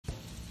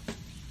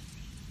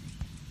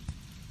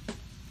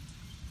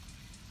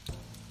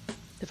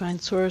Divine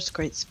Source,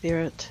 Great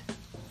Spirit,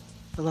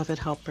 beloved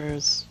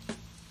helpers,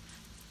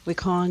 we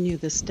call on you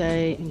this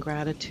day in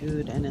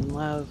gratitude and in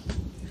love.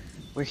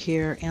 We're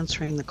here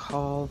answering the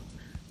call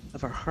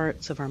of our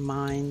hearts, of our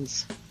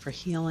minds, for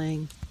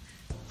healing,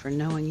 for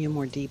knowing you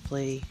more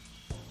deeply,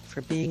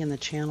 for being in the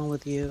channel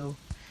with you,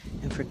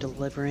 and for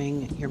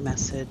delivering your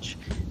message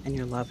and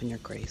your love and your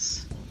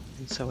grace.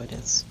 And so it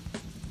is.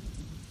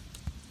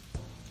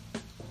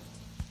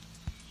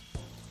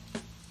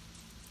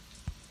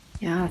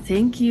 Yeah,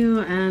 thank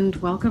you, and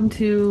welcome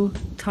to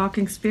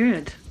Talking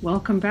Spirit.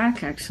 Welcome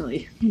back,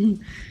 actually.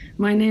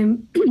 My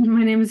name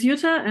is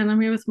Jutta, and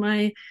I'm here with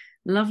my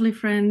lovely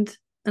friend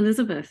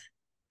Elizabeth.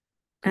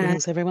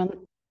 Greetings, everyone.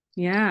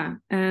 Yeah,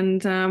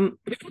 and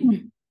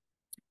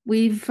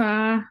we've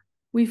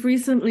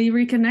recently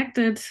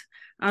reconnected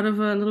out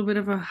of a little bit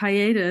of a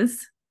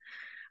hiatus,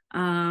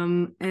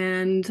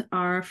 and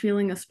are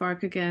feeling a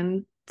spark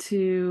again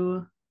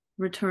to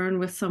return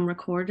with some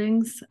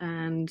recordings.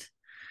 And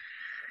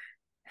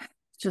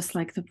just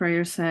like the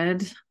prayer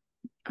said,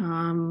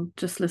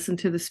 just listen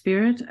to the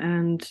spirit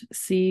and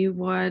see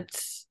what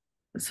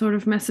sort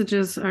of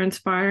messages are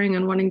inspiring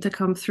and wanting to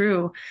come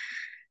through.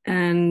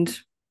 And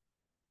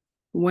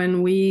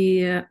when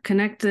we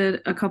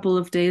connected a couple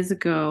of days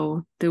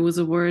ago, there was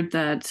a word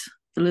that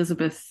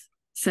Elizabeth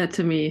said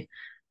to me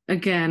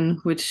again,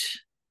 which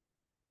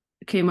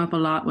came up a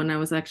lot when I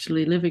was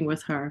actually living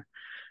with her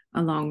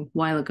a long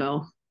while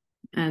ago.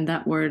 And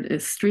that word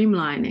is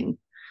streamlining.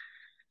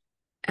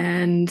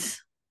 And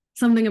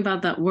something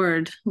about that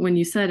word, when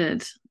you said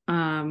it,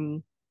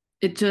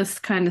 it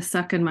just kind of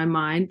stuck in my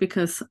mind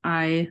because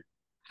I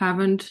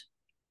haven't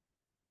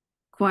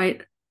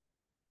quite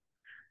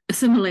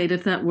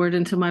assimilated that word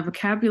into my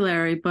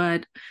vocabulary,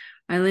 but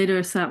I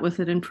later sat with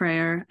it in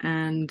prayer,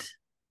 and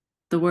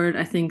the word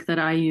I think that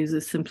I use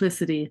is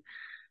simplicity,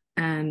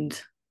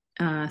 and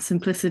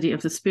simplicity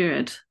of the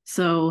spirit.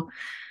 So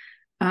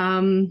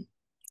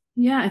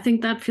I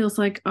think that feels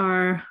like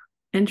our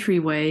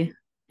entryway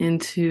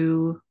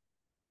into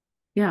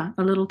a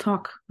little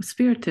talk with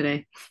spirit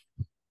today.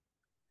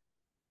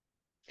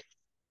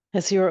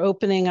 As you were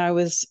opening, I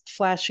was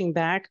flashing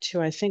back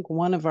to, I think,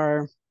 one of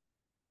our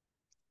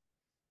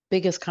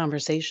biggest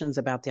conversations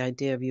about the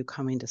idea of you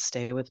coming to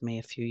stay with me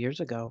a few years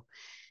ago.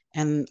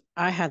 And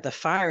I had the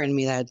fire in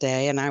me that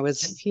day, and I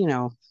was,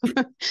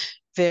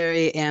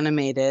 very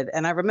animated.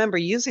 And I remember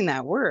using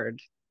that word,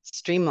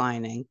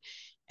 streamlining.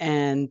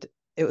 And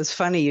it was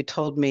funny, you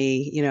told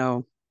me,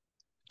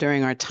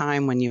 during our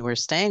time when you were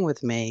staying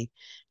with me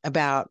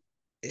about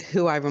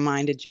who I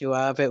reminded you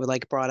of. It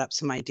like brought up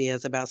some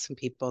ideas about some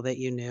people that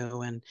you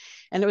knew. And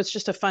it was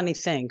just a funny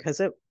thing because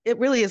it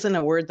really isn't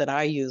a word that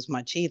I use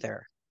much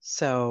either.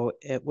 So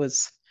it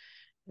was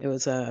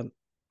a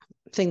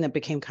thing that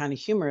became kind of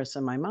humorous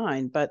in my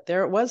mind. But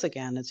there it was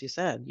again, as you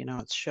said,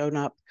 it's shown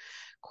up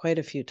quite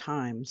a few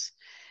times.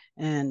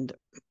 And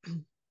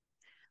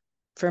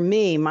for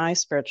me, my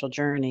spiritual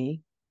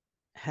journey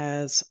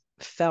has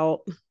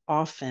felt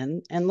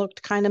often and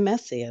looked kind of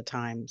messy at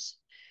times.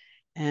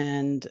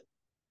 And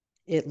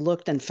it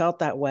looked and felt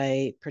that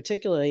way,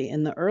 particularly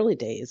in the early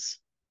days,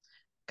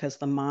 because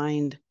the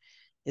mind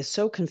is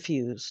so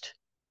confused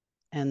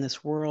and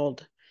this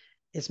world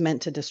is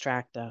meant to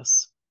distract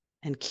us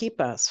and keep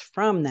us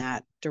from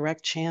that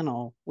direct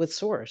channel with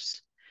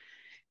source.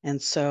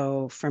 And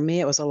so for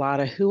me, it was a lot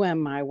of who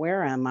am I?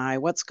 Where am I?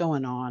 What's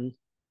going on?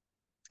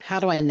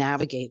 How do I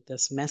navigate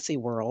this messy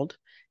world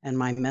and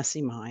my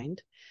messy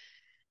mind?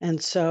 And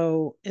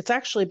so it's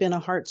actually been a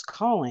heart's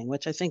calling,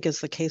 which I think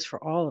is the case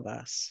for all of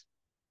us,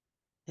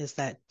 is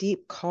that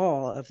deep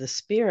call of the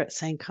spirit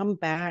saying, come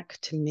back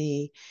to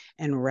me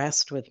and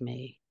rest with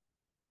me.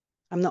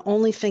 I'm the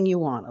only thing you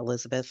want,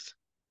 Elizabeth.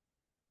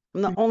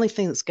 I'm the only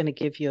thing that's going to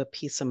give you a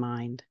peace of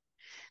mind,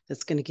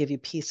 that's going to give you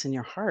peace in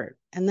your heart.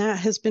 And that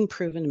has been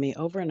proven to me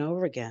over and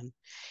over again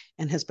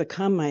and has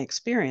become my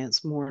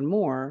experience more and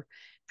more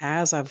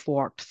as I've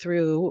walked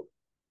through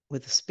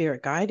with the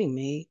spirit guiding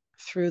me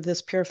through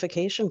this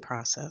purification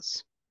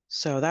process.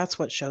 So that's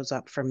what shows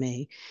up for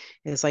me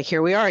is like,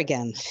 here we are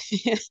again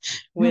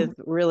with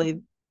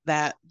really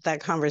that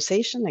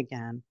conversation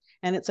again.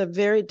 And it's a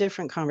very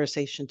different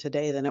conversation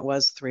today than it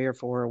was 3 or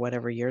 4 or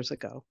whatever years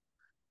ago.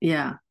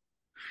 Yeah.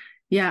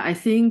 Yeah, I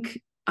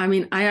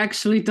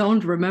actually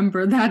don't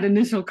remember that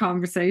initial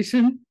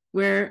conversation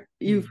where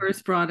you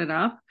first brought it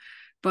up,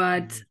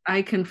 but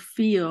I can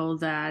feel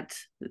that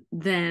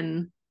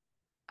then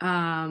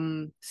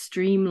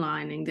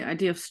streamlining, the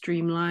idea of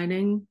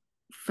streamlining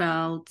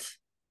felt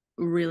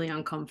really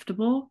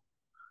uncomfortable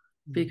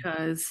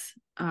because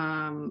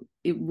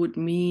it would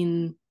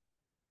mean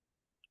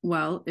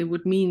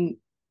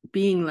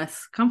being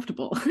less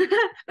comfortable,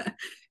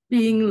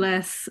 being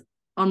less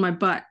on my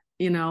butt,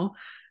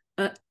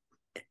 uh,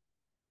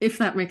 if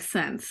that makes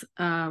sense.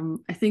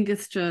 I think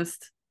it's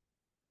just,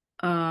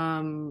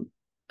 I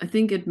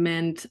think it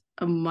meant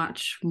a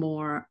much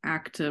more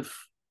active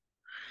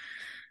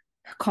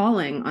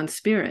calling on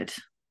spirit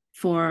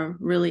for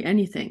really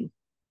anything,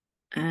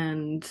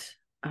 and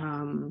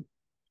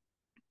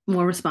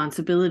more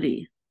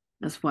responsibility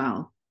as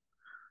well.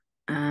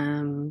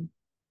 Um,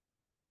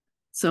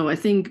 so I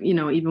think, you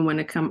know, even when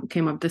it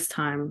came up this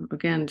time,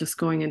 again, just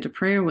going into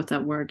prayer with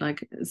that word,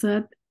 like, is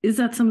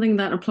that something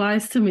that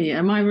applies to me?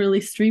 Am I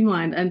really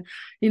streamlined? And,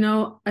 you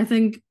know, I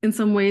think in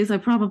some ways I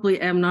probably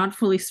am not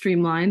fully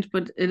streamlined,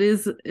 but it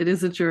is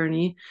a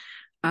journey.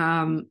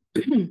 Um,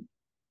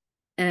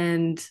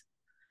 and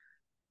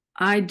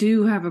I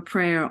do have a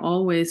prayer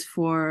always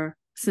for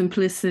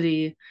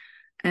simplicity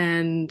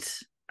and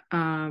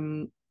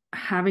um,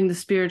 having the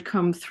Spirit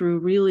come through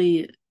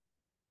really,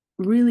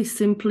 really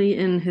simply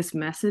in His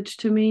message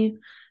to me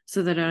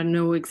so that I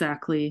know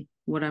exactly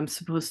what I'm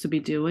supposed to be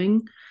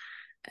doing.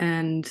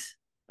 And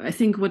I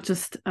think what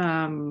just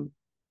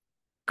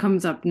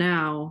comes up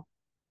now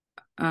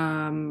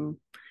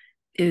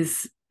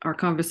is our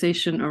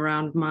conversation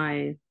around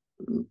my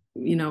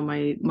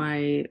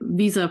my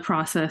visa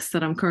process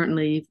that I'm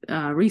currently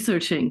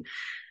researching.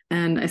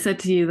 And I said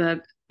to you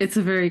that it's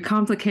a very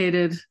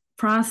complicated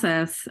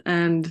process,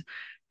 and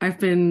I've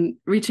been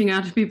reaching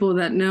out to people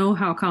that know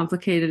how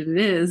complicated it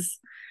is.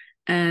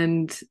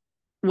 And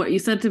what you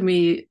said to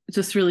me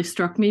just really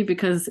struck me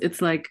because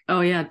it's like,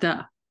 oh yeah,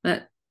 duh,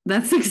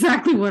 that's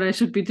exactly what I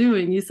should be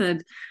doing. You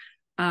said,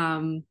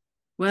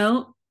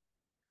 well,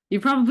 you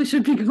probably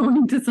should be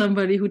going to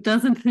somebody who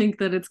doesn't think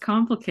that it's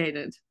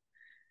complicated.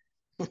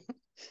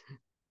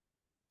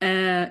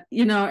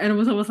 You know, and it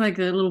was almost like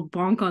a little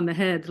bonk on the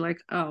head, like,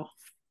 oh,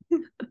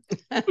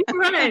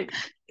 right.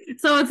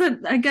 So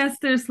I guess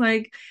there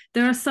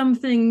are some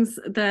things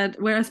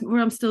that where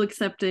I'm still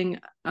accepting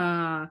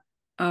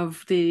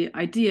of the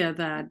idea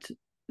that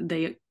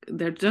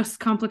they're just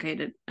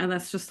complicated and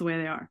that's just the way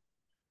they are.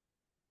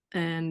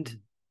 And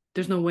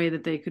there's no way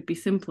that they could be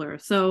simpler.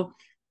 So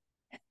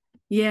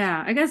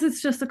yeah, I guess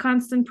it's just a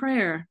constant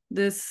prayer,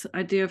 this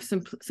idea of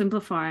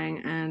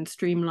simplifying and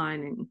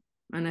streamlining.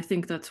 And I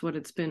think that's what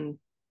it's been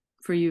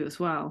for you as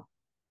well.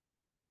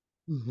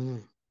 Mm-hmm.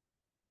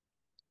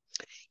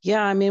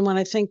 Yeah, I mean, when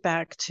I think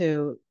back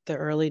to the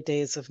early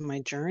days of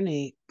my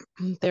journey,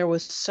 there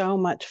was so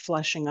much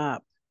fleshing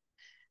up.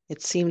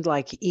 It seemed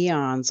like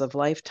eons of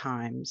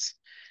lifetimes,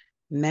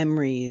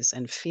 memories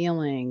and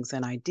feelings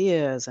and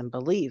ideas and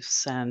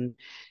beliefs and,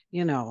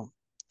 you know,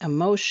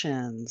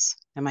 emotions.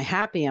 Am I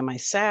happy? Am I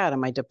sad?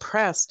 Am I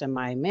depressed? Am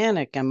I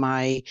manic? Am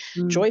I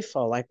Mm.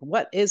 joyful? Like,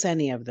 what is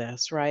any of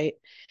this, right?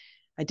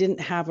 I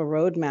didn't have a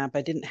roadmap.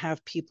 I didn't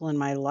have people in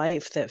my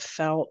life that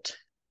felt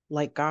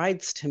like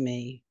guides to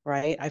me,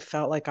 right? I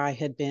felt like I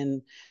had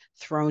been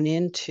thrown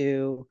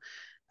into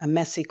a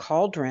messy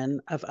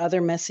cauldron of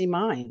other messy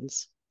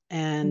minds.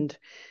 And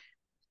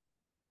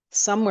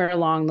somewhere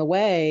along the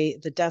way,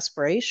 the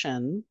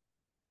desperation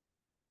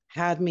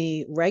had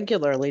me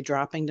regularly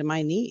dropping to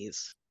my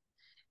knees,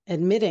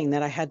 admitting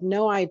that I had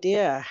no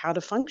idea how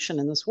to function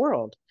in this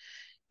world.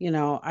 You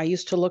know, I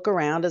used to look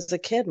around as a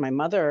kid. My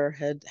mother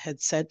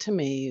had said to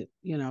me,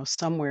 you know,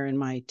 somewhere in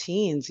my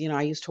teens, you know,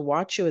 I used to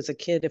watch you as a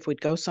kid if we'd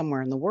go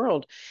somewhere in the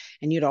world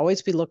and you'd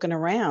always be looking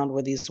around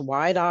with these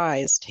wide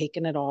eyes,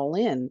 taking it all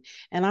in.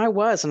 And I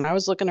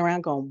was looking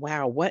around going,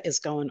 wow, what is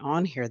going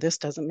on here? This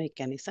doesn't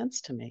make any sense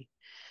to me.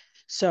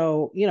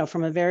 So, you know,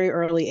 from a very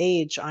early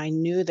age, I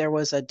knew there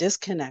was a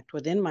disconnect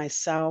within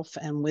myself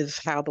and with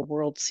how the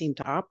world seemed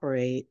to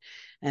operate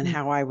and Mm.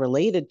 how I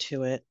related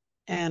to it.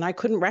 And I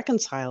couldn't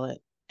reconcile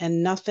it.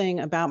 And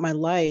nothing about my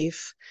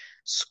life,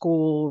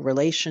 school,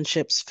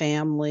 relationships,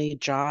 family,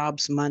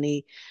 jobs,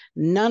 money,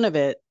 none of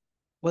it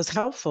was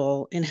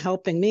helpful in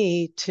helping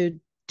me to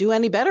do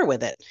any better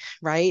with it.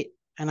 Right.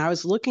 And I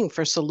was looking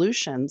for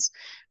solutions,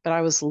 but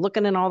I was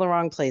looking in all the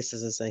wrong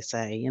places, as they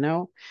say, you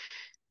know?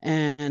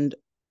 And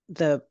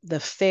the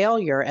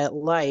failure at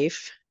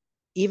life,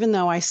 even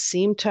though I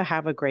seem to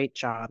have a great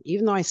job,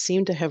 even though I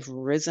seem to have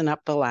risen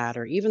up the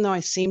ladder, even though I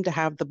seem to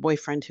have the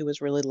boyfriend who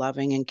was really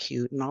loving and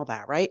cute and all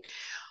that, right?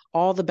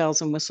 All the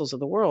bells and whistles of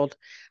the world,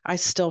 I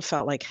still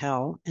felt like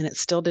hell and it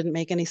still didn't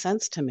make any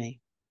sense to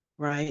me,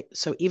 right?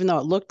 So even though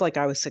it looked like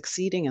I was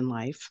succeeding in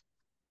life,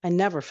 I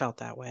never felt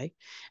that way.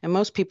 And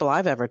most people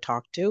I've ever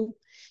talked to,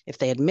 if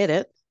they admit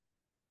it,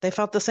 they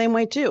felt the same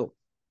way too.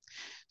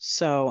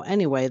 So,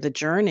 anyway, the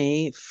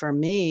journey for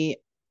me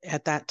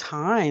at that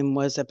time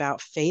was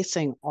about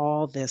facing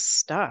all this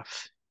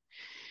stuff.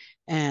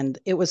 And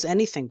it was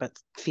anything but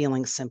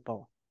feeling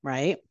simple,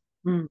 right?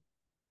 Mm.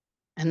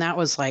 And that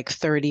was like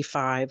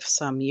 35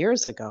 some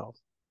years ago.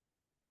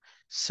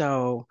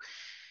 So,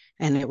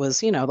 and it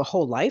was, you know, the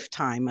whole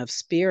lifetime of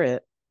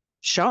spirit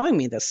showing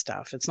me this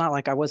stuff. It's not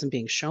like I wasn't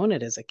being shown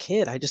it as a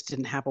kid. I just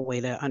didn't have a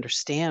way to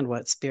understand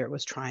what spirit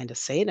was trying to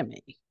say to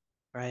me,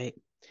 right?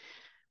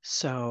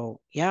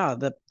 So, yeah,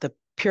 the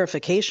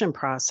purification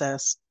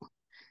process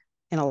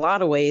in a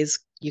lot of ways,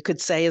 you could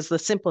say is the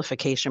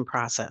simplification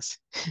process.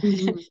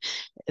 Mhm.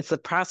 It's the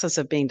process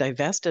of being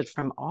divested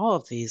from all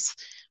of these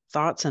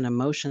thoughts and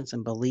emotions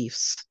and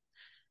beliefs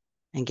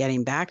and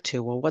getting back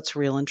to, well, what's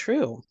real and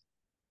true?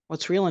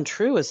 What's real and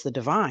true is the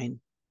divine.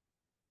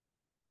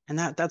 And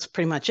that's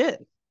pretty much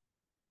it.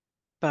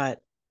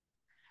 But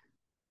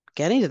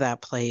getting to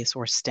that place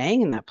or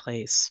staying in that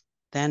place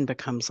then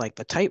becomes like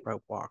the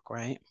tightrope walk,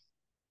 right?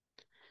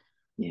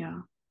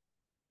 Yeah.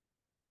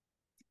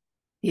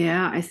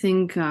 Yeah, I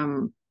think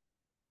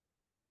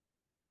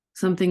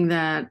something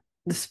that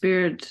the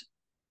spirit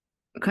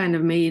kind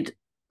of made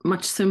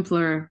much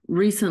simpler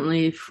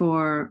recently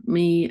for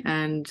me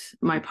and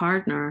my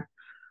partner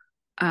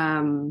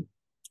um,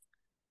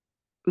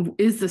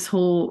 is this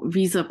whole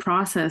visa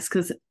process.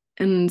 Because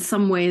in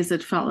some ways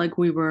it felt like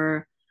we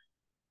were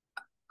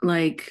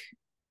like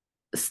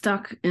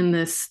stuck in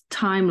this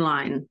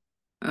timeline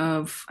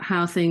of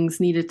how things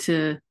needed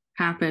to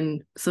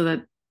happen so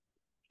that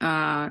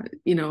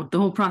the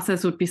whole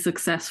process would be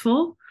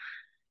successful.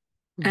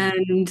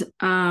 And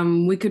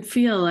we could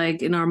feel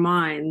like in our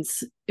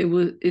minds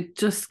it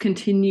just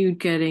continued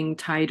getting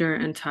tighter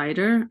and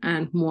tighter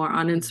and more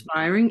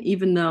uninspiring,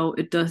 even though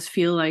it does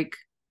feel like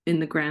in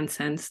the grand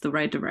sense the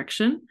right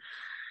direction.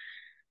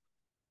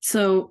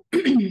 So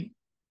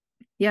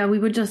yeah, we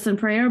were just in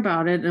prayer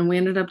about it, and we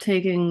ended up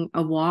taking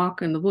a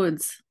walk in the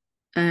woods.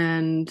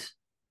 And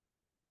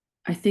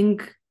I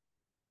think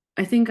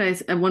I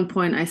at one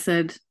point I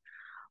said,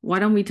 why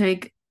don't we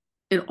take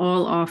it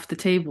all off the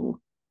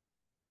table?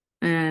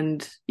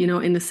 And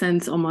in a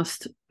sense,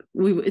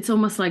 it's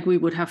almost like we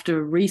would have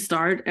to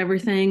restart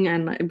everything.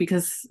 And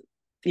because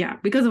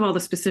of all the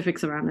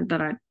specifics around it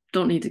that I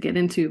don't need to get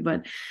into,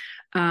 but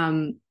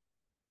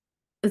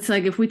it's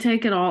like if we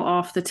take it all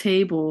off the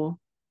table,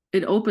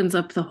 it opens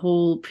up the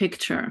whole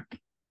picture.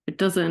 It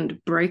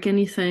doesn't break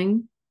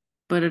anything,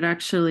 but it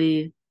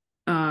actually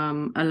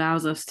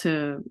allows us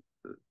to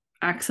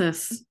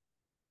access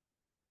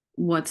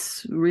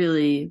what's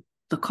really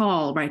the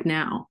call right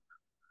now.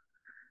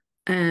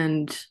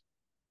 And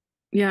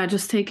yeah,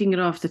 just taking it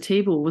off the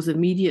table was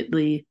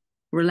immediately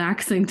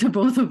relaxing to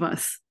both of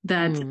us,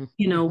 that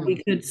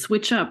we could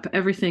switch up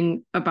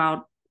everything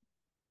about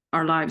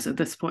our lives at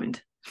this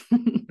point.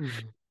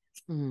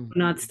 We're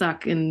not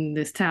stuck in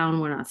this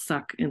town, we're not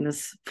stuck in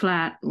this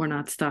flat, we're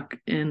not stuck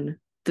in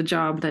the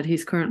job that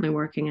he's currently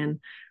working in.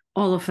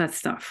 All of that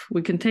stuff,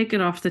 we can take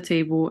it off the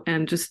table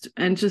and just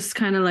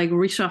kind of like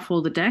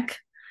reshuffle the deck,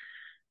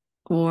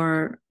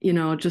 or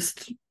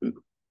just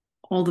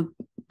all the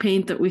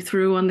paint that we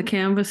threw on the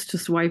canvas,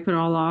 just wipe it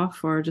all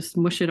off, or just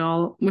mush it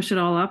all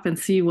up and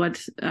see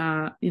what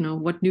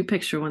what new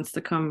picture wants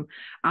to come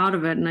out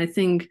of it. And I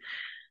think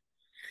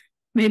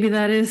maybe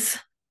that is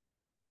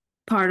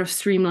part of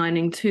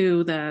streamlining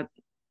too, that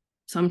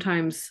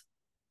sometimes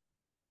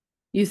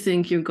you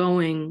think you're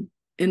going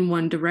in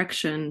one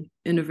direction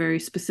in a very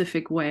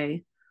specific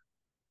way,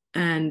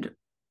 and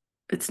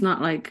it's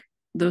not like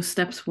those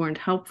steps weren't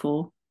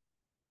helpful.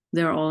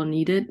 They're all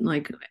needed.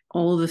 Like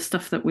all the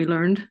stuff that we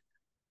learned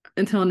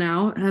until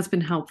now has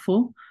been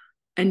helpful,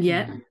 and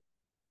yet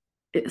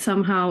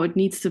somehow it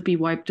needs to be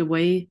wiped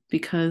away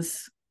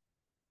because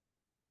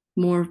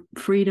more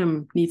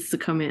freedom needs to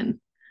come in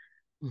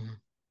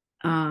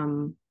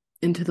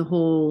into the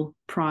whole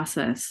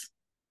process.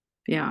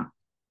 Yeah.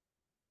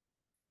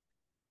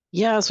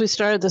 As we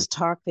started this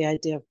talk, the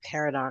idea of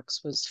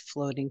paradox was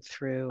floating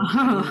through.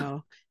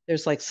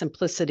 There's like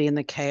simplicity in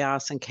the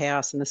chaos, and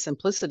chaos in the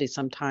simplicity.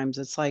 Sometimes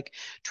it's like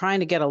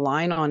trying to get a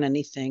line on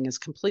anything is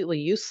completely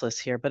useless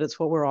here, but it's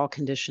what we're all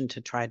conditioned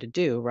to try to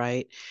do,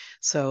 right?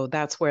 So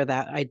that's where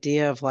that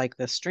idea of like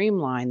the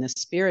streamline, the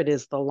spirit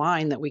is the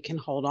line that we can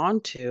hold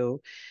on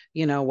to,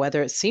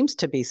 whether it seems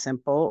to be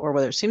simple or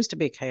whether it seems to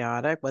be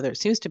chaotic, whether it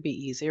seems to be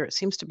easy or it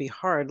seems to be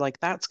hard, like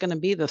that's going to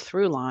be the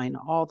through line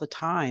all the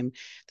time.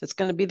 That's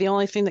going to be the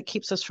only thing that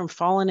keeps us from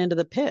falling into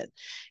the pit,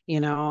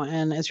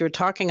 and as you were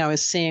talking, I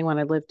was seeing when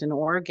I lived in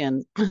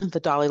Oregon, the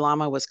Dalai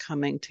Lama was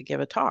coming to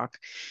give a talk.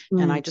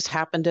 And I just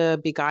happened to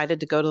be guided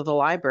to go to the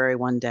library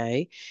one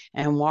day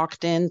and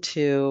walked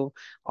into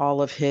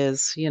all of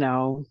his,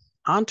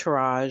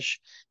 entourage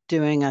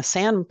doing a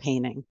sand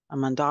painting, a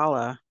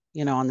mandala,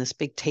 on this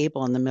big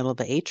table in the middle of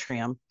the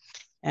atrium.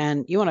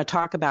 And you want to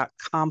talk about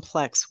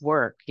complex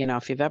work,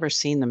 if you've ever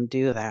seen them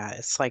do that,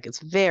 it's like it's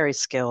very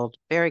skilled,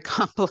 very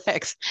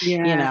complex.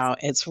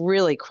 It's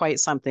really quite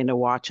something to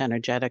watch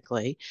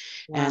energetically.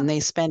 Yeah. And they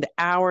spend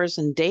hours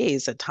and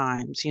days at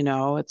times,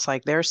 it's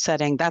like they're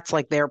setting, that's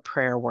like their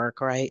prayer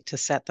work, right? To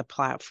set the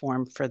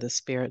platform for the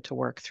spirit to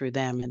work through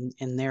them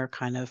in their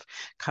kind of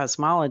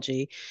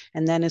cosmology.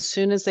 And then as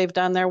soon as they've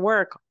done their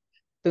work,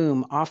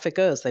 boom, off it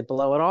goes. They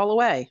blow it all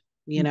away.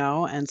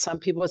 And some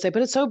people would say,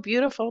 but it's so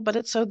beautiful, but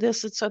it's so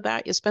this, it's so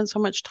that. You spend so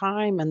much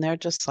time, and they're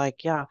just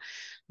like, yeah,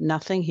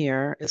 nothing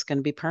here is going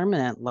to be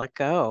permanent. Let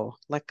go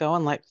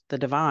and let the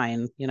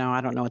divine, I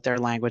don't know what their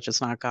language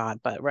is, not God,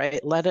 but right,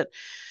 let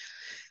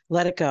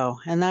it go.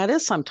 And that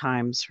is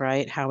sometimes,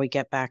 right, how we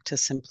get back to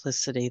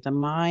simplicity. The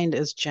mind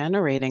is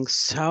generating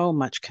so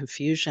much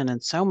confusion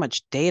and so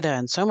much data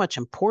and so much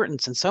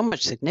importance and so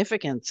much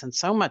significance and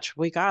so much,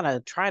 we got to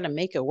try to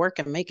make it work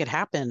and make it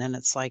happen. And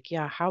it's like,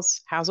 yeah,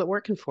 how's it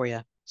working for you?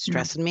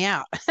 Stressing me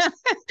out.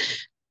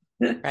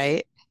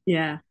 Right?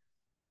 Yeah.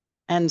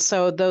 And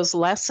so those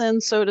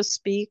lessons, so to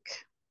speak,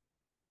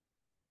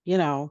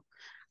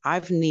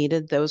 I've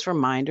needed those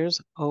reminders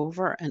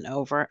over and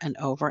over and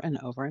over and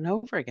over and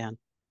over again.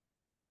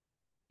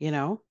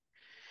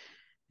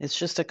 It's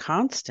just a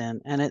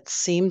constant. And it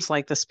seems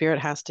like the spirit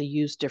has to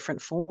use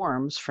different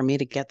forms for me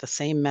to get the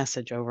same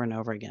message over and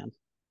over again.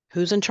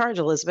 Who's in charge,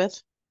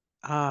 Elizabeth?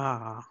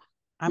 Ah,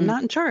 I'm Mm.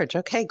 not in charge.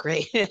 Okay,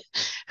 great.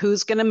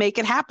 Who's going to make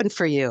it happen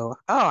for you?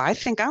 Oh, I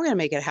think I'm going to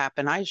make it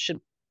happen. I should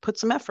put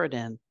some effort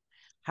in.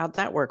 How'd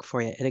that work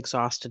for you? It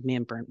exhausted me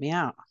and burnt me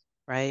out,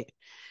 right?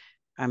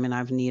 I mean,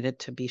 I've needed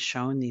to be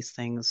shown these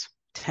things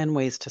 10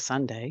 ways to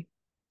Sunday,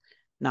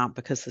 not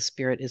because the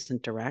spirit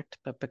isn't direct,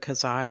 but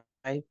because I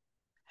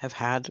have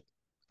had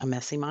a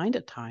messy mind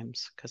at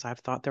times because I've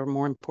thought there were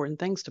more important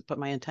things to put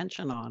my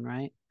attention on,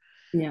 right?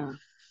 Yeah.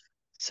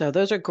 So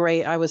those are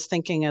great. I was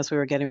thinking as we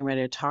were getting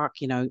ready to talk,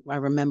 I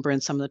remember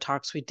in some of the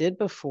talks we did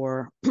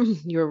before,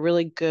 you were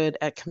really good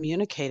at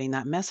communicating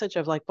that message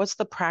of like, what's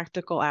the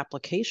practical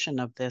application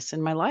of this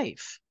in my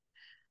life?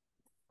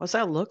 What's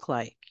that look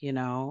like,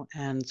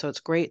 And so it's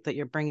great that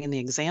you're bringing the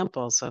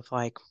examples of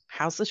like,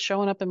 how's this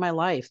showing up in my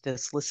life?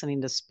 This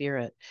listening to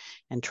spirit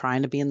and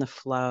trying to be in the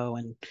flow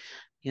and,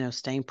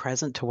 staying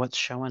present to what's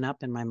showing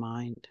up in my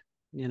mind.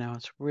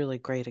 It's a really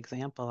great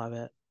example of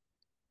it.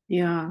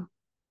 Yeah.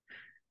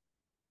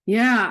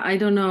 Yeah, I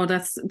don't know.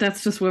 That's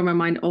just where my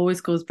mind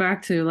always goes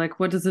back to. Like,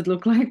 what does it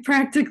look like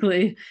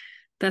practically?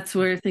 That's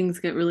where things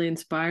get really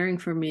inspiring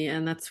for me.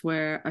 And that's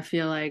where I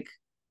feel like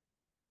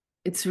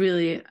it's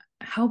really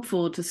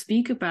helpful to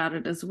speak about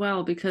it as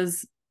well,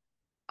 because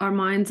our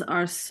minds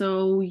are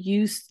so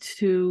used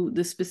to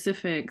the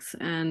specifics.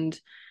 And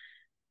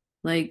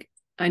like,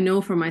 I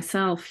know for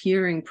myself,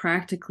 hearing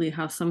practically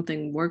how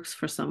something works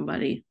for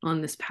somebody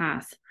on this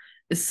path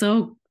is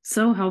so,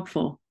 so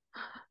helpful.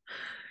 It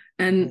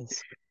And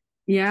is.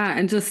 yeah,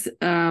 and just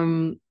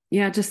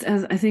yeah, just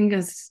as I think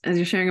as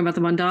you're sharing about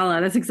the mandala,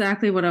 that's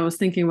exactly what I was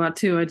thinking about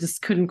too. I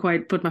just couldn't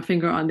quite put my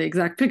finger on the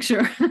exact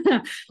picture.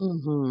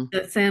 Mm-hmm.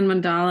 That sand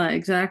mandala,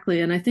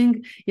 exactly. And I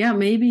think, yeah,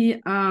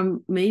 maybe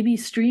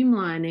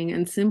streamlining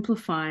and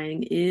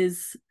simplifying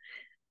is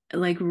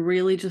like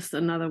really just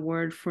another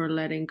word for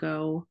letting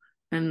go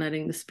and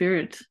letting the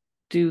spirit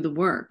do the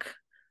work.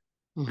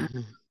 Uh,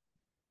 Mm-hmm.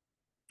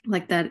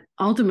 like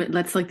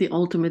that's like the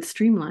ultimate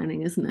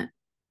streamlining, isn't it?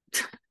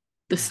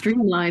 The Yeah,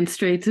 streamline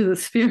straight to the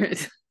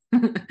spirit.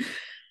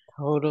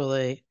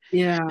 totally. And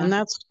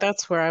Yeah.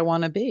 that's where I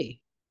want to be.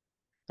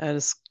 That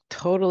is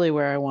totally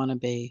where I want to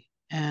be.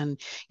 And,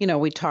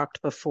 we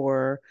talked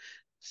before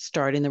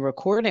starting the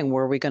recording,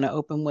 were we going to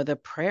open with a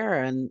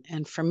prayer?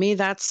 And for me,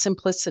 that's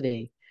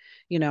simplicity.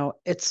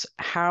 It's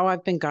how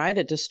I've been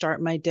guided to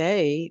start my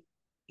day,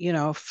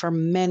 for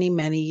many,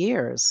 many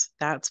years.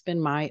 That's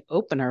been my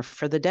opener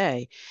for the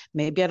day.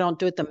 Maybe I don't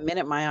do it the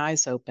minute my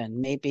eyes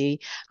open. Maybe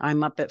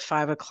I'm up at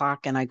 5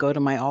 o'clock and I go to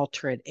my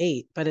altar at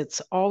 8, but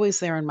it's always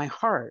there in my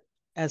heart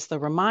as the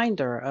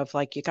reminder of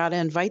like, you got to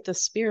invite the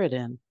spirit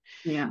in.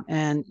 Yeah.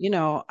 And,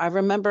 I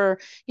remember,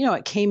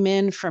 it came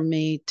in for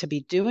me to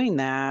be doing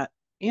that,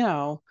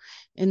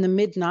 in the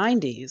mid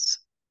 90s.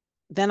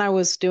 Then I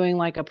was doing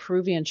like a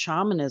Peruvian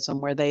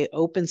shamanism where they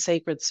open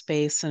sacred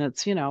space and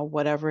it's,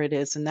 whatever it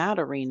is in that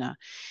arena.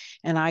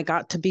 And I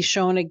got to be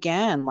shown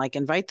again, like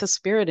invite the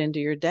spirit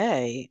into your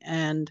day.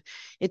 And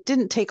it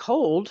didn't take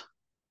hold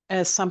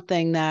as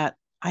something that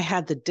I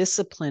had the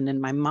discipline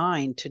in my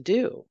mind to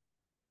do.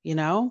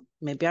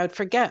 Maybe I'd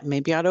forget,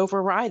 maybe I'd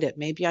override it,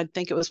 maybe I'd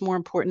think it was more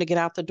important to get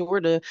out the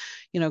door to,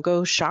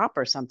 go shop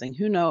or something,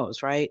 who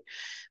knows, right?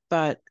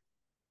 But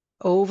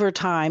over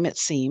time, it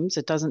seems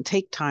it doesn't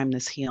take time,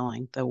 this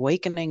healing. The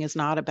awakening is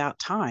not about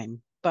time,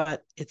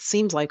 but it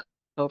seems like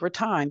over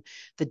time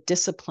the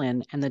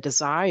discipline and the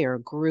desire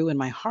grew in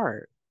my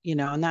heart,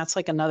 and that's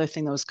like another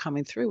thing that was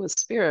coming through with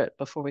spirit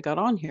before we got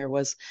on here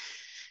was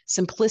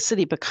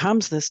simplicity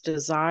becomes this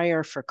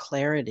desire for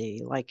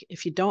clarity. Like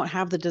if you don't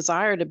have the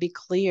desire to be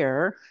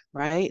clear,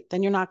 right,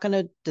 then you're not going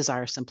to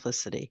desire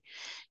simplicity.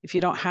 If you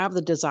don't have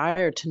the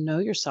desire to know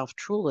yourself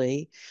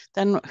truly,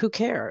 then who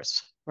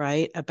cares,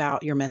 right,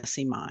 about your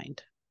messy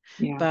mind?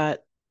 Yeah.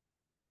 But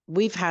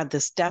we've had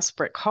this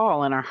desperate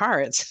call in our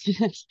hearts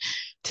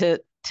to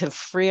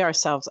free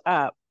ourselves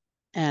up,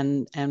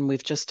 and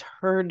we've just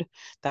heard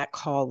that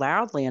call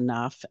loudly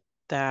enough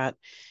that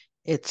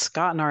it's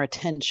gotten our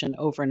attention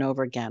over and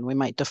over again. We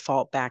might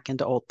default back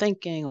into old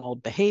thinking,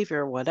 old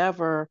behavior,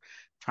 whatever,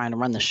 trying to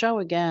run the show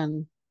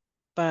again.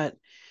 But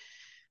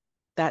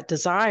that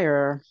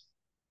desire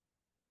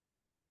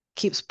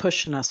keeps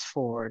pushing us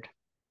forward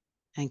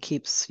and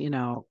keeps,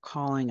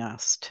 calling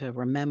us to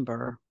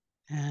remember.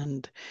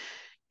 And,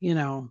 you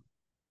know,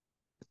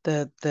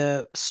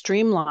 the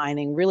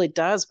streamlining really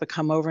does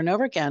become over and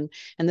over again.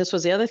 And this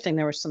was the other thing.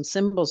 There were some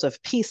symbols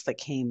of peace that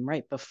came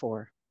right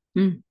before.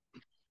 Mm.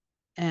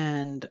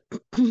 And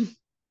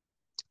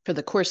for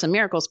the Course in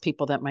Miracles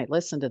people that might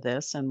listen to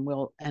this, and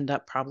we'll end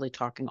up probably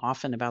talking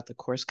often about the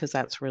Course because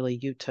that's really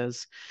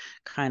Yutta's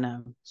kind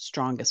of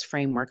strongest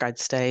framework, I'd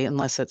say,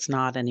 unless it's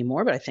not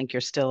anymore. But I think you're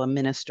still a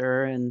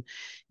minister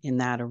in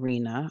that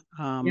arena.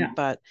 Yeah.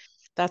 But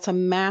that's a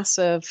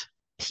massive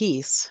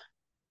piece,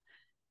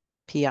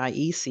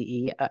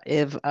 PIECE,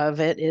 if of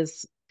it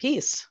is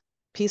peace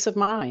of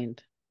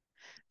mind,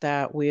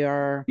 that we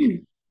are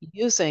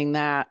using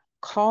that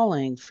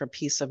calling for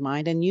peace of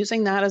mind and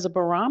using that as a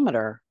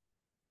barometer.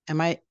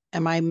 Am I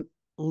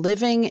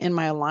living in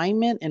my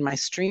alignment, in my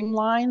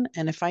streamline?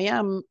 And if I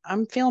am,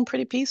 I'm feeling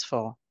pretty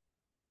peaceful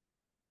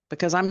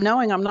because I'm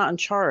knowing I'm not in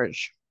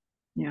charge.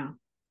 Yeah.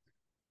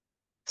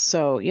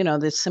 So,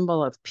 the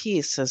symbol of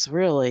peace is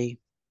really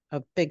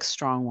a big,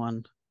 strong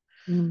one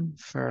Mm.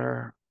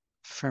 for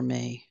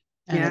me.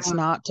 And Yeah. it's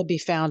not to be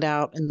found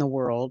out in the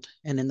world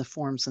and in the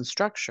forms and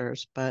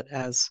structures, but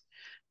as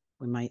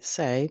we might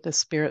say, the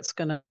spirit's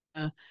going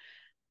to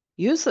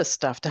use this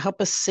stuff to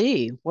help us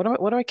see what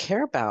do I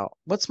care about?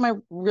 What's my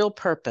real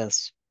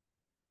purpose?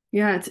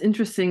 Yeah, it's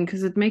interesting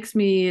because it makes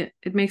me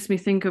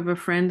think of a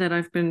friend that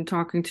I've been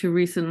talking to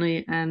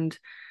recently, and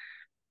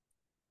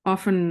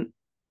often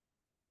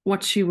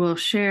what she will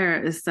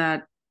share is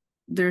that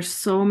there's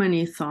so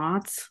many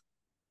thoughts,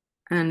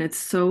 and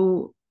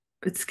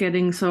it's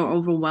getting so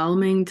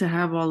overwhelming to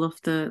have all of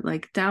the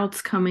like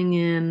doubts coming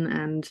in,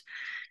 and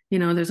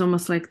there's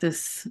almost like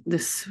this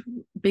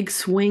big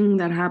swing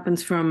that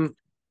happens from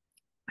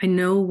I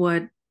know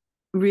what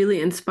really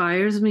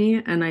inspires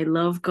me and I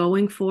love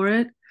going for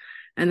it,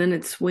 and then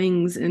it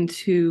swings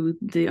into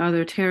the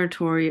other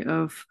territory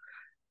of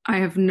I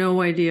have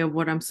no idea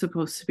what I'm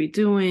supposed to be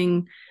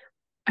doing.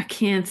 I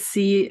can't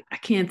see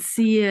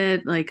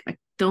it, like I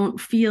don't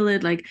feel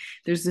it. Like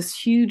there's this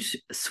huge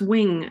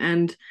swing,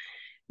 and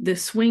the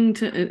swing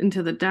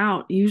into the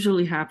doubt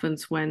usually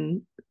happens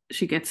when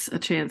she gets a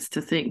chance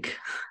to think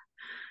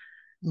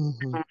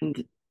Mm-hmm.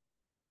 and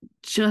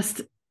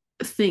just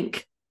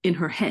think in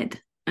her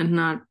head and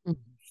not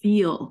Mm-hmm.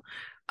 feel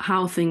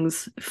how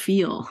things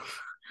feel.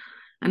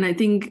 And I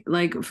think,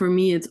 like, for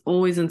me, it's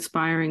always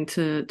inspiring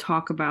to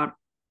talk about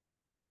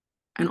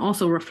and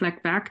also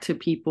reflect back to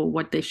people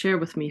what they share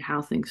with me,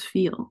 how things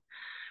feel.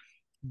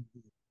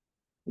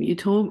 You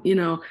told,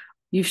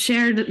 you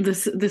shared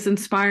this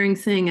inspiring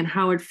thing and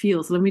how it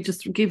feels. Let me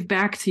just give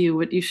back to you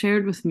what you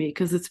shared with me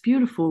because it's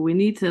beautiful. We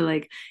need to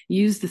like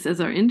use this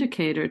as our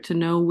indicator to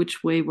know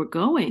which way we're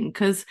going.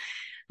 Because,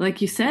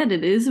 like you said,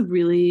 it is a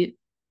really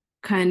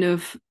kind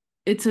of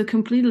it's a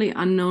completely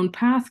unknown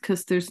path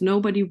because there's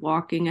nobody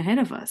walking ahead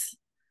of us.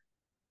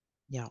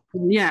 Yeah.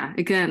 Yeah,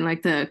 again,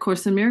 like the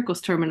Course in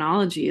Miracles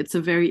terminology, it's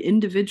a very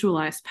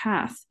individualized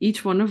path.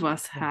 Each one of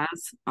us Yeah.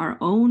 has our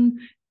own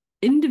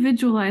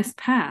individualized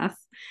path,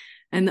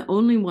 and the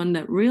only one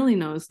that really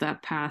knows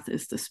that path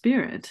is the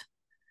spirit.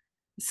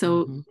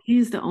 So Mm-hmm.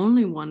 he's the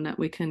only one that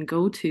we can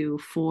go to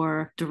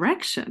for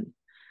direction.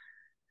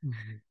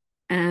 Mm-hmm.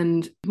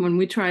 And when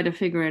we try to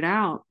figure it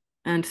out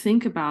and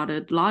think about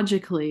it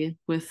logically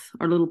with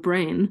our little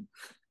brain,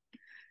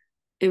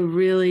 it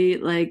really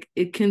like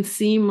it can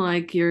seem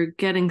like you're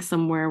getting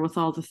somewhere with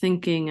all the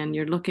thinking and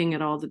you're looking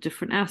at all the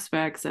different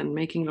aspects and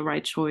making the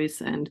right choice,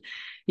 and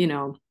you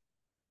know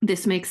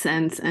this makes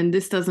sense and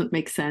this doesn't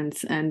make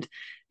sense, and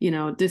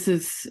this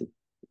is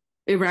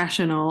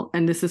irrational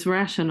and this is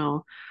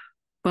rational.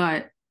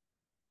 But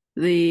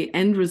the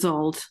end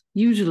result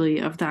usually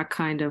of that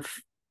kind of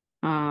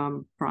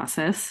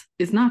process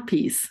is not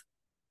peace.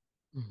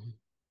 Mm-hmm.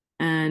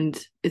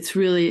 And it's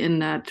really in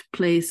that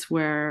place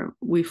where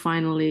we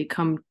finally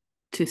come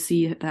to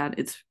see that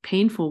it's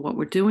painful what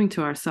we're doing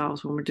to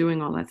ourselves when we're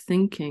doing all that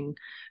thinking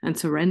and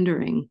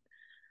surrendering,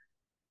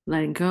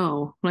 letting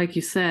go, like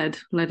you said,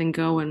 letting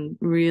go and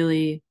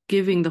really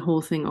giving the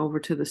whole thing over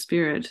to the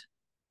spirit.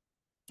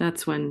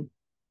 That's when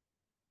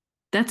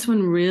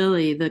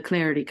really the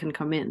clarity can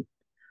come in.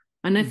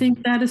 And I Mm-hmm.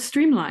 think that is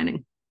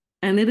streamlining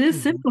and it is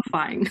Mm-hmm.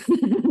 simplifying.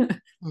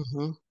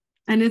 Mm-hmm.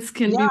 And it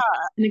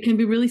can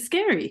be really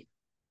scary.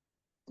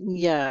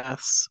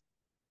 Yes.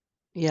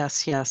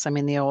 Yes, yes. I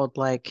mean, the old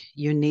like,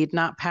 you need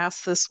not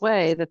pass this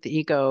way that the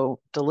ego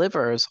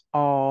delivers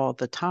all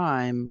the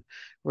time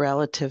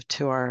relative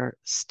to our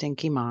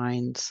stinky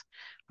minds,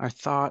 our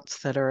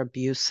thoughts that are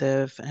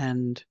abusive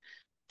and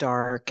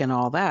dark and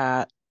all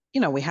that.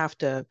 We have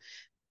to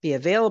be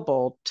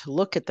available to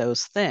look at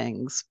those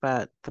things,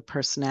 but the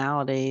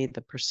personality,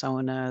 the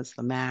personas,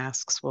 the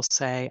masks will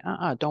say,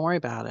 don't worry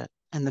about it.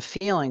 And the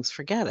feelings,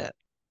 forget it,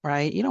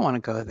 right? You don't want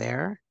to go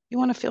there. You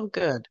want to feel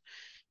good.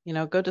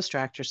 Go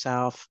distract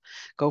yourself,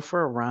 go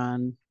for a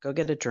run, go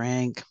get a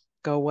drink,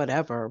 go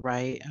whatever,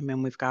 right? I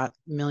mean, we've got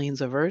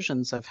millions of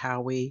versions of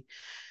how we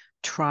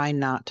try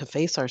not to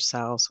face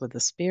ourselves with the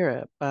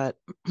spirit. But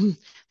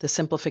the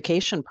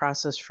simplification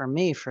process for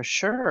me, for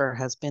sure,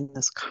 has been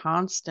this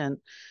constant,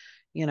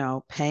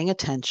 paying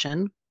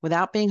attention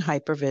without being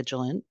hyper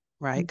vigilant,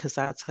 right? Because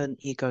that's an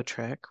ego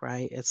trick,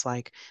 right? It's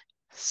like,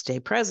 stay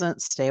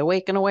present, stay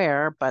awake and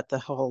aware, but the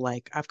whole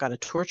like, I've got to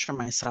torture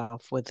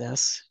myself with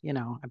this,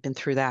 I've been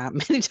through that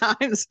many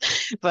times.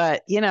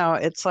 But,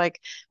 it's like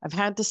I've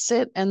had to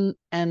sit and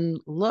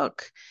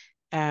look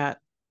at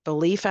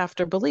belief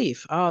after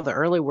belief. Oh, the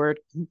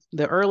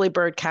early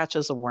bird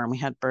catches the worm. We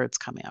had birds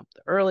coming up.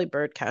 The early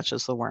bird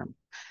catches the worm.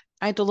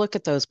 I had to look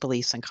at those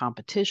beliefs in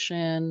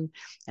competition.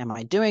 Am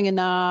I doing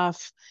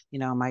enough?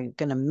 Am I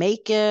going to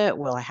make it?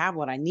 Will I have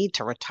what I need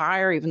to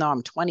retire, even though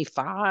I'm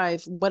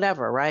 25?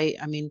 Whatever, right?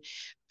 I mean,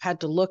 had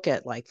to look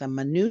at like the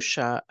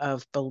minutia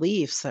of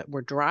beliefs that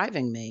were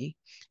driving me.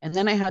 And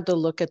then I had to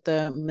look at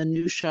the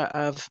minutia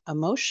of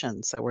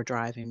emotions that were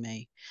driving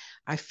me.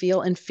 I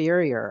feel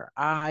inferior.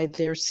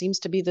 There seems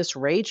to be this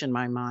rage in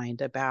my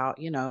mind about,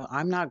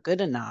 I'm not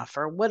good enough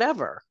or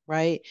whatever,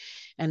 right?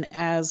 And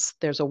as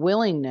there's a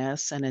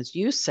willingness, and as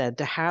you said,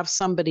 to have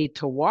somebody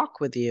to walk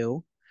with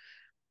you,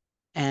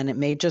 and it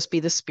may just be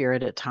the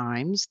spirit at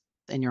times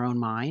in your own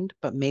mind,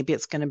 but maybe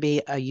it's going to be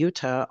a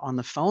Yuta on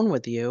the phone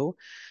with you,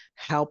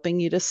 helping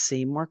you to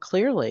see more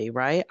clearly,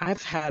 right?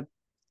 I've had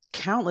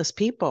countless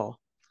people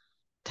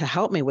to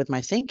help me with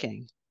my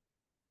thinking.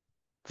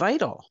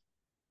 Vital.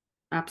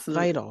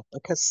 Absolutely. Vital,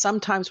 because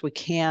sometimes we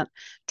can't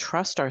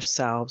trust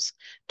ourselves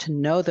to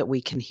know that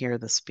we can hear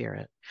the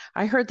spirit.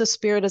 I heard the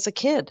spirit as a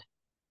kid.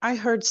 I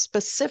heard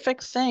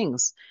specific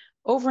things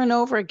over and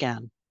over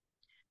again.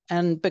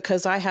 And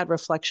because I had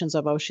reflections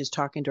of, oh, she's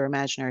talking to her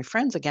imaginary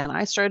friends again,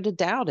 I started to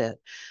doubt it.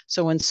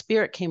 So when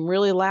spirit came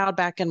really loud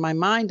back in my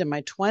mind in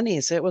my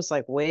 20s, it was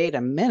like, wait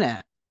a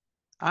minute,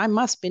 I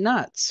must be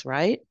nuts,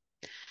 right?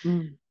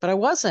 Mm. But I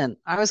wasn't.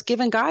 I was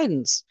given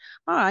guidance.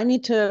 Oh, I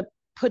need to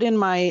put in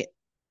my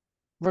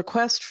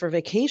request for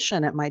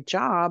vacation at my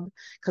job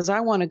because I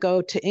want to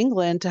go to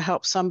England to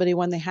help somebody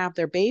when they have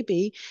their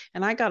baby.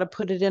 And I got to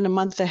put it in a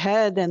month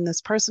ahead. And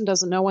this person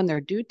doesn't know when their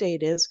due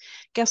date is.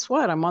 Guess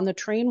what? I'm on the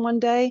train one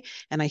day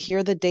and I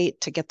hear the date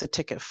to get the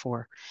ticket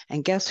for.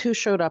 And guess who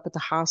showed up at the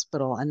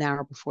hospital an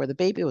hour before the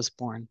baby was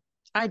born?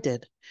 I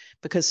did,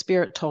 because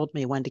Spirit told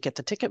me when to get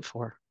the ticket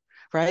for,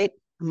 right?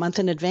 A month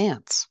in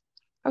advance.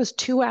 I was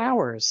 2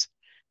 hours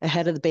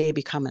ahead of the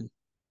baby coming,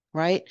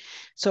 right?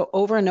 So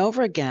over and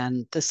over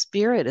again, the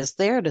spirit is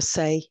there to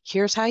say,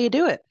 here's how you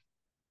do it.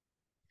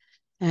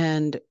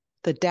 And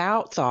the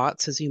doubt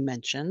thoughts, as you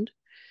mentioned,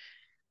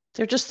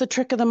 they're just the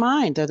trick of the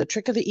mind. They're the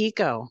trick of the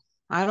ego.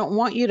 I don't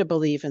want you to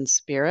believe in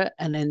spirit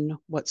and in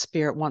what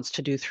spirit wants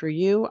to do through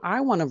you.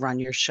 I want to run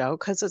your show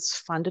because it's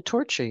fun to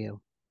torture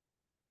you.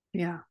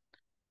 Yeah.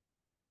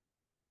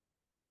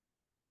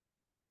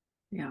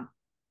 Yeah.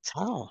 It's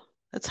hell.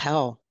 It's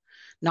hell.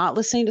 Not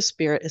listening to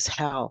spirit is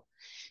hell.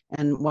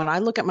 And when I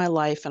look at my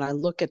life and I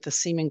look at the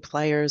seeming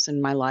players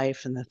in my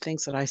life and the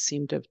things that I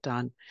seem to have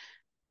done,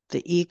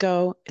 the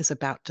ego is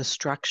about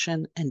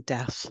destruction and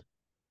death.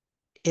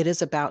 It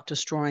is about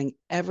destroying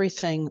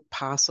everything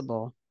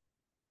possible.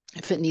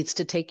 If it needs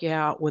to take you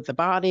out with the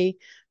body,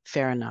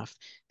 fair enough.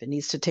 If it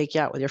needs to take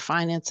you out with your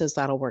finances,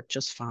 that'll work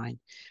just fine,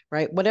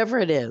 right? Whatever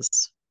it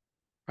is,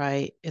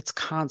 right? It's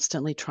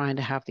constantly trying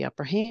to have the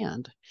upper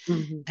hand.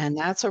 Mm-hmm. And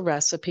that's a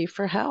recipe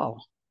for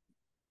hell.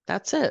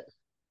 That's it.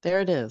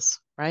 There it is,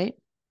 right?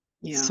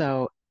 Yeah.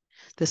 So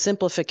the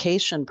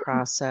simplification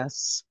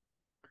process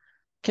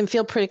can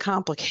feel pretty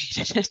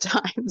complicated at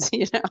times,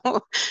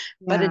 but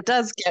Yeah. it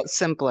does get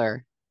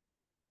simpler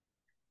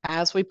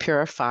as we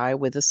purify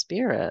with the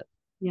spirit.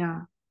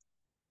 Yeah.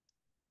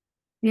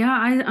 Yeah.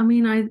 I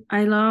mean,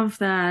 I love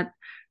that.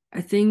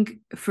 I think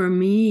for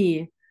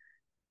me,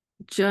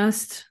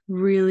 just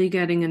really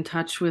getting in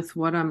touch with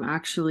what I'm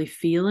actually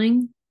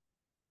feeling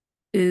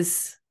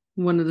is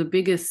one of the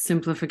biggest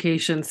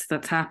simplifications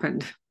that's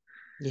happened.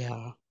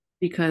 Yeah.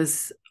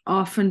 Because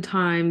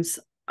oftentimes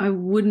I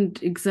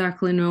wouldn't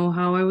exactly know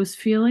how I was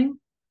feeling,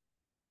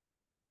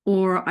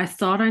 or I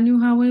thought I knew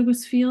how I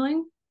was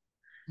feeling,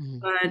 Mm-hmm.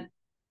 but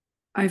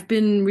I've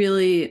been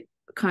really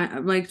kind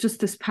of like just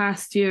this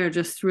past year,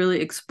 just really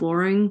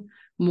exploring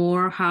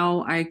more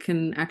how I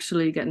can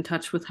actually get in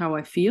touch with how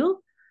I feel.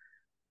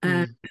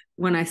 And Mm-hmm.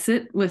 when I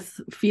sit with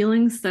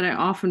feelings that I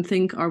often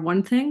think are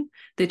one thing,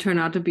 they turn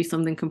out to be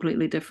something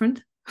completely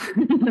different.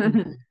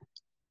 Mm-hmm.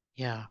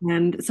 Yeah.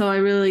 And so I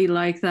really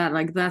like that.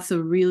 Like, that's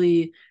a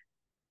really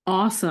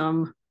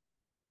awesome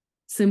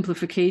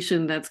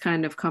simplification that's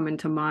kind of come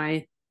into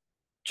my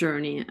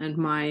journey and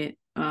my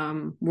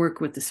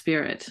work with the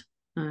spirit.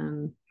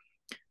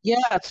 Yeah,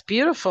 it's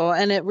beautiful.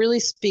 And it really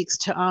speaks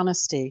to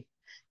honesty.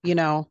 You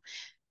know,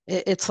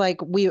 it's like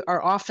we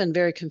are often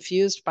very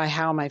confused by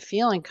how am I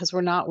feeling because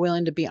we're not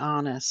willing to be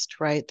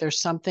honest, right?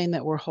 There's something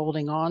that we're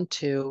holding on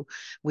to.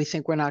 We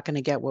think we're not going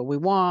to get what we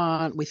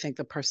want. We think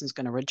the person's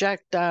going to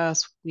reject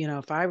us.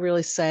 If I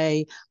really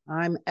say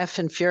I'm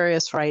effing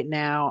furious right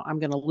now, I'm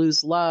going to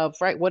lose love,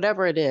 right?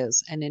 Whatever it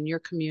is. And in your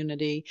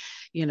community,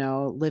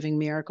 Living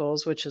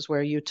Miracles, which is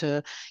where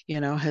Yuta,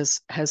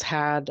 has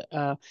had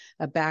a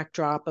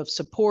backdrop of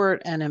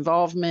support and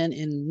involvement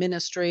in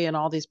ministry and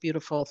all these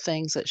beautiful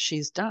things that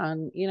she's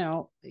done.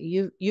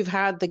 You've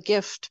had the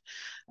gift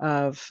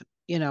of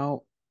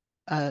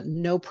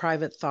no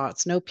private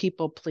thoughts, no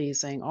people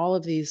pleasing, all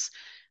of these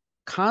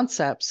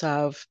concepts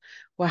of,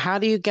 well, how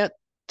do you get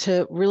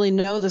to really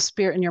know the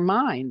spirit in your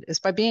mind? Is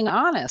by being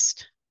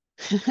honest.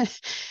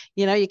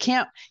 You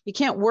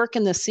can't work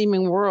in the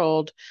seeming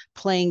world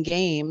playing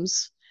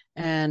games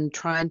and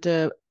trying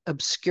to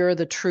obscure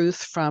the truth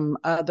from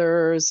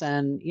others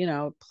and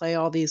play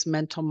all these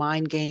mental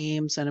mind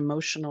games and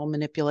emotional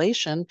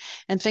manipulation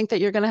and think that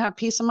you're going to have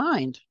peace of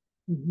mind.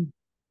 Mhm.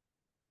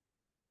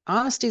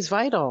 Honesty is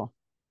vital.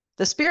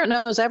 The spirit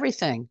knows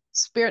everything.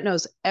 Spirit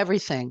knows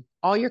everything.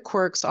 all your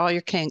quirks, all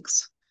your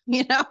kinks,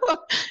 you know?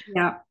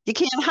 Yeah. You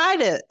can't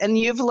hide it. And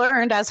you've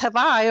learned, as have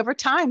I, over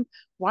time,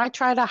 why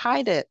try to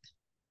hide it?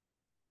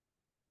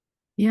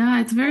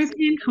 Yeah, it's very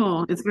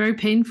painful. It's very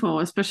painful,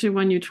 especially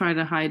when you try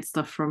to hide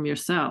stuff from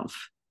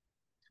yourself.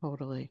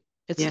 Totally.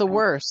 It's Yeah. the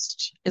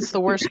worst. It's the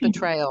worst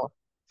betrayal.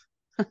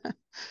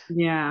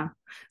 Yeah.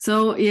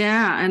 So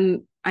yeah,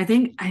 and I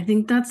think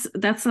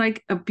that's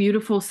like a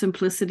beautiful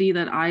simplicity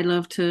that I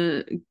love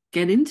to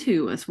get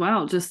into as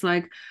well. Just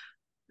like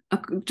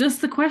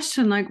just the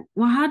question like,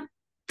 well, how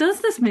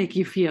does this make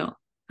you feel?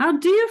 How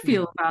do you Yeah.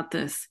 feel about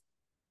this?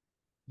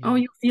 Oh,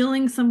 Yeah. you're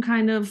feeling some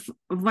kind of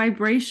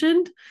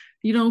vibration.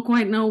 You don't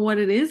quite know what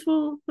it is.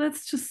 Well, let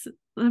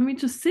me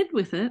just sit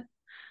with it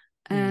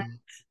and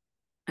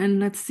Mm.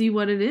 let's see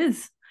what it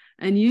is.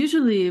 And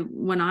usually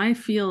when I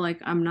feel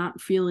like I'm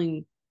not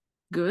feeling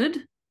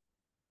good,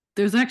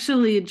 there's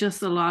actually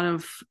just a lot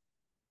of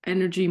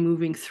energy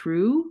moving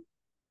through Mm.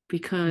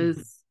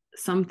 because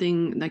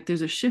something like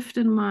there's a shift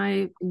in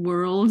my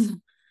world,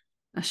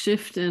 a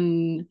shift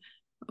in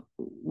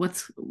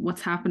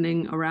what's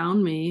happening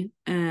around me,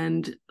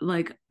 and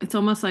like it's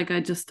almost like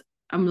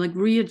I'm like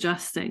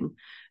readjusting,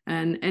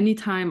 and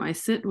anytime I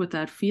sit with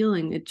that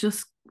feeling it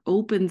just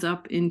opens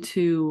up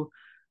into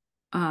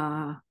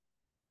uh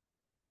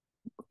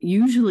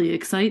usually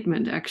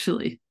excitement,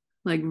 actually,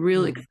 like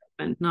real Mm.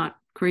 excitement, not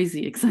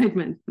crazy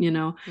excitement,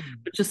 Mm.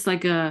 but just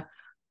like a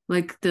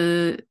like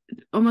the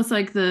almost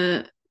like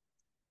there's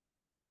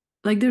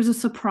a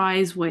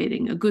surprise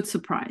waiting, a good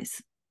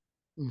surprise.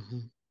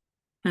 Mhm.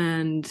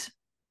 And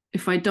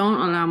if I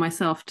don't allow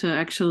myself to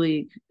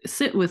actually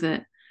sit with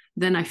it,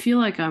 then I feel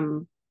like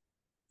I'm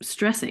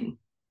stressing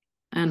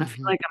and I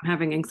feel Mhm. like I'm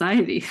having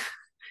anxiety.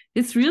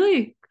 It's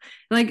really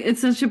like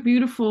it's such a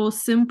beautiful,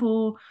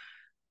 simple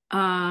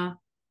uh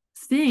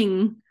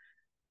thing.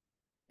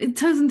 It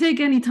doesn't take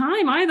any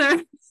time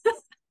either.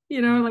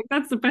 Like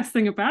that's the best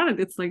thing about it.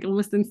 It's like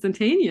almost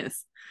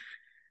instantaneous.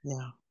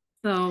 Yeah.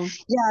 So,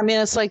 Yeah, I mean,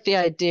 it's like the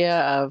idea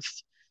of,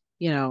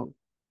 you know,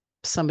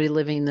 somebody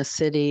living in the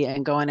city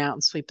and going out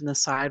and sweeping the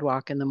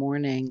sidewalk in the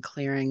morning,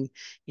 clearing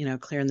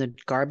the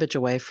garbage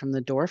away from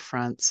the door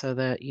front so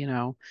that,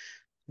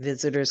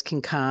 visitors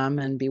can come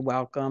and be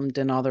welcomed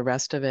and all the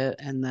rest of it,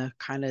 and the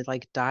kind of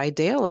like die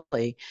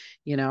daily.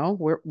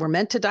 We're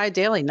meant to die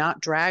daily, not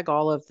drag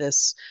all of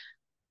this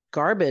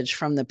garbage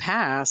from the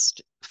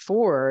past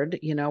forward,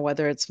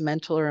 whether it's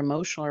mental or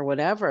emotional or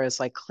whatever.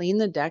 It's like clean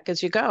the deck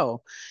as you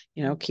go,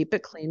 keep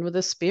it clean with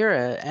the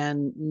spirit.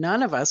 And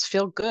none of us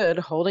feel good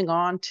holding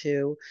on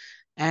to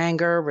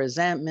anger,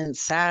 resentment,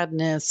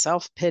 sadness,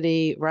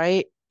 self-pity,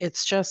 right?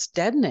 It's just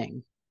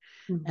deadening.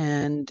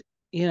 And,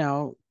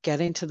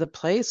 getting to the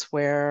place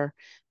where,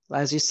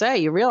 as you say,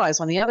 you realize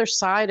on the other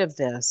side of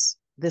this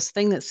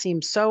thing that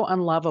seems so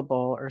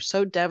unlovable or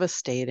so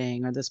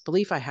devastating, or this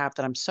belief I have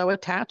that I'm so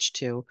attached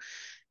to,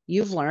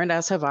 you've learned,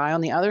 as have I,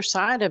 on the other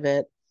side of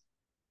it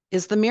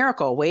is the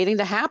miracle waiting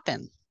to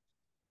happen,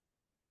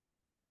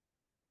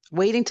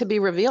 waiting to be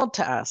revealed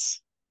to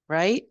us,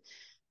 right?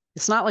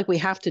 It's not like we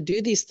have to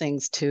do these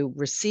things to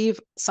receive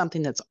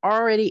something it's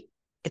already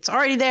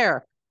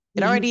there.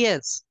 It mhm, already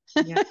is.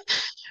 yeah,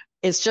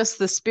 It's just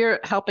the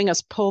spirit helping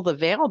us pull the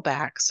veil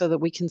back so that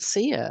we can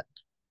see it.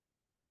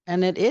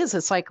 And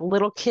it's like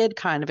little kid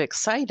kind of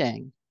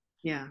exciting.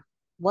 yeah,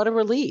 What a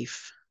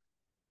relief.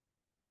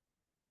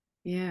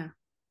 yeah,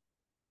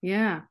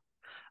 yeah.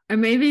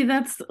 And maybe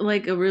that's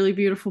like a really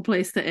beautiful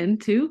place to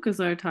end too, because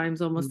our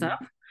time's almost Mm.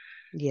 up.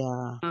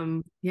 Yeah.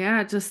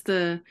 Yeah,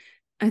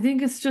 I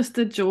think it's just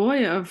the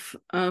joy of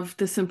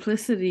the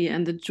simplicity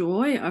and the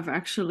joy of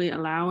actually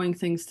allowing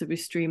things to be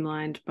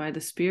streamlined by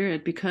the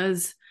spirit,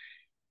 because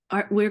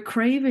we're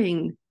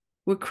craving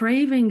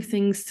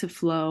things to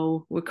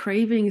flow. We're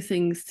craving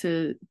things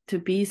to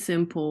be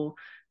simple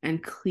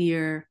and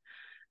clear.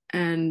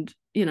 And,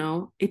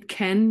 it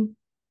can,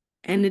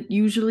 and it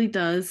usually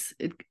does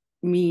it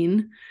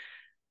mean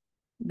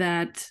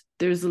that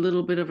there's a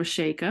little bit of a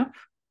shakeup,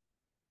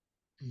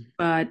 Mm.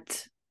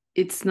 but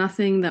it's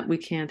nothing that we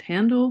can't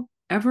handle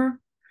ever.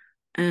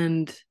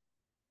 And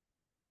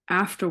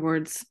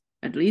afterwards,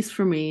 at least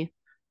for me,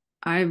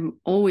 I'm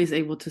always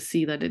able to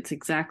see that it's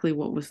exactly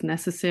what was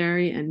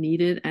necessary and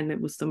needed, and it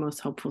was the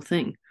most helpful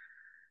thing.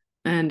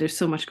 And there's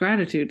so much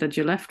gratitude that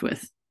you're left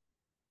with.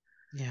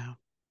 Yeah.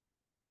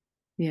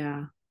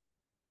 Yeah.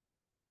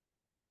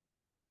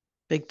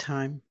 Big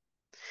time.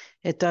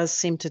 It does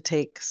seem to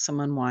take some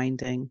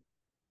unwinding,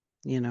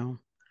 you know.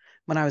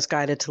 When I was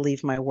guided to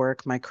leave my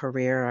work, my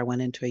career, I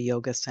went into a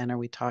yoga center.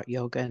 We taught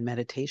yoga and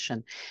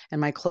meditation, and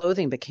my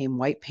clothing became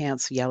white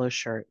pants, yellow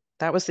shirt.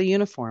 That was the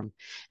uniform.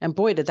 And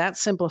boy, did that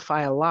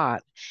simplify a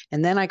lot.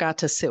 And then I got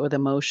to sit with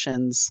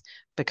emotions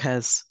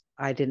because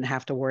I didn't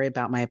have to worry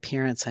about my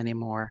appearance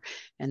anymore.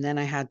 And then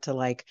I had to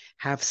like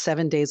have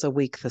 7 days a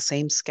week, the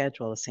same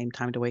schedule, the same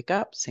time to wake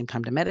up, same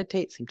time to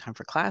meditate, same time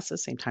for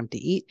classes, same time to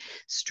eat,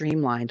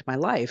 streamlined my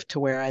life to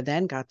where I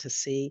then got to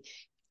see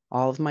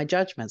all of my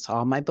judgments,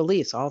 all my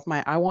beliefs, all of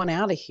my, I want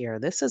out of here.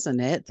 This isn't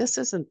it. This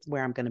isn't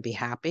where I'm going to be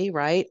happy,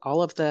 right?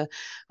 All of the,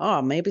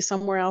 oh, maybe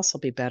somewhere else will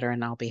be better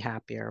and I'll be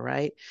happier,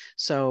 right?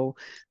 So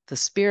the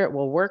spirit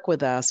will work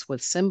with us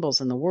with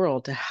symbols in the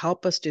world to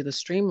help us do the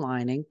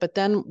streamlining, but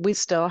then we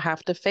still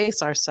have to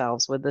face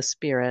ourselves with the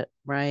spirit,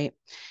 right?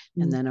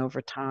 And then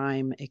over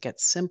time, it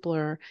gets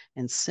simpler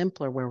and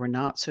simpler where we're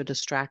not so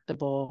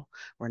distractible.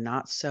 We're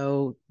not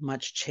so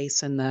much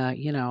chasing the,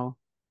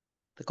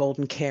 the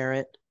golden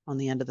carrot on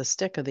the end of the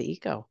stick of the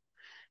ego.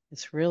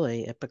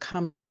 It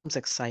becomes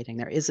exciting.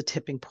 There is a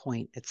tipping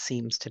point, it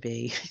seems to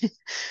be,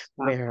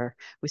 where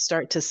we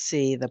start to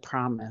see the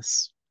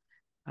promise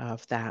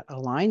of that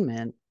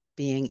alignment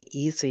being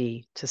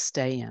easy to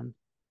stay in.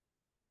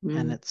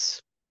 And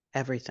it's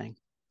everything.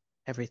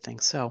 Everything.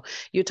 So,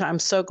 Utah, I'm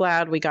so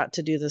glad we got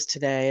to do this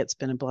today. It's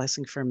been a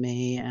blessing for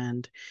me,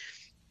 and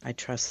I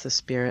trust the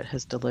spirit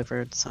has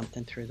delivered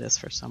something through this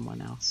for someone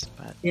else.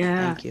 But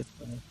thank you.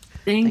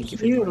 Thank you.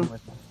 For joining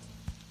with me.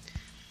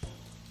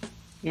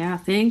 Yeah,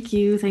 thank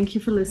you. Thank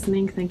you for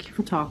listening. Thank you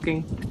for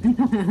talking.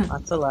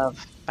 Lots of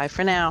love. Bye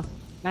for now.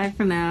 Bye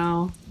for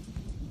now.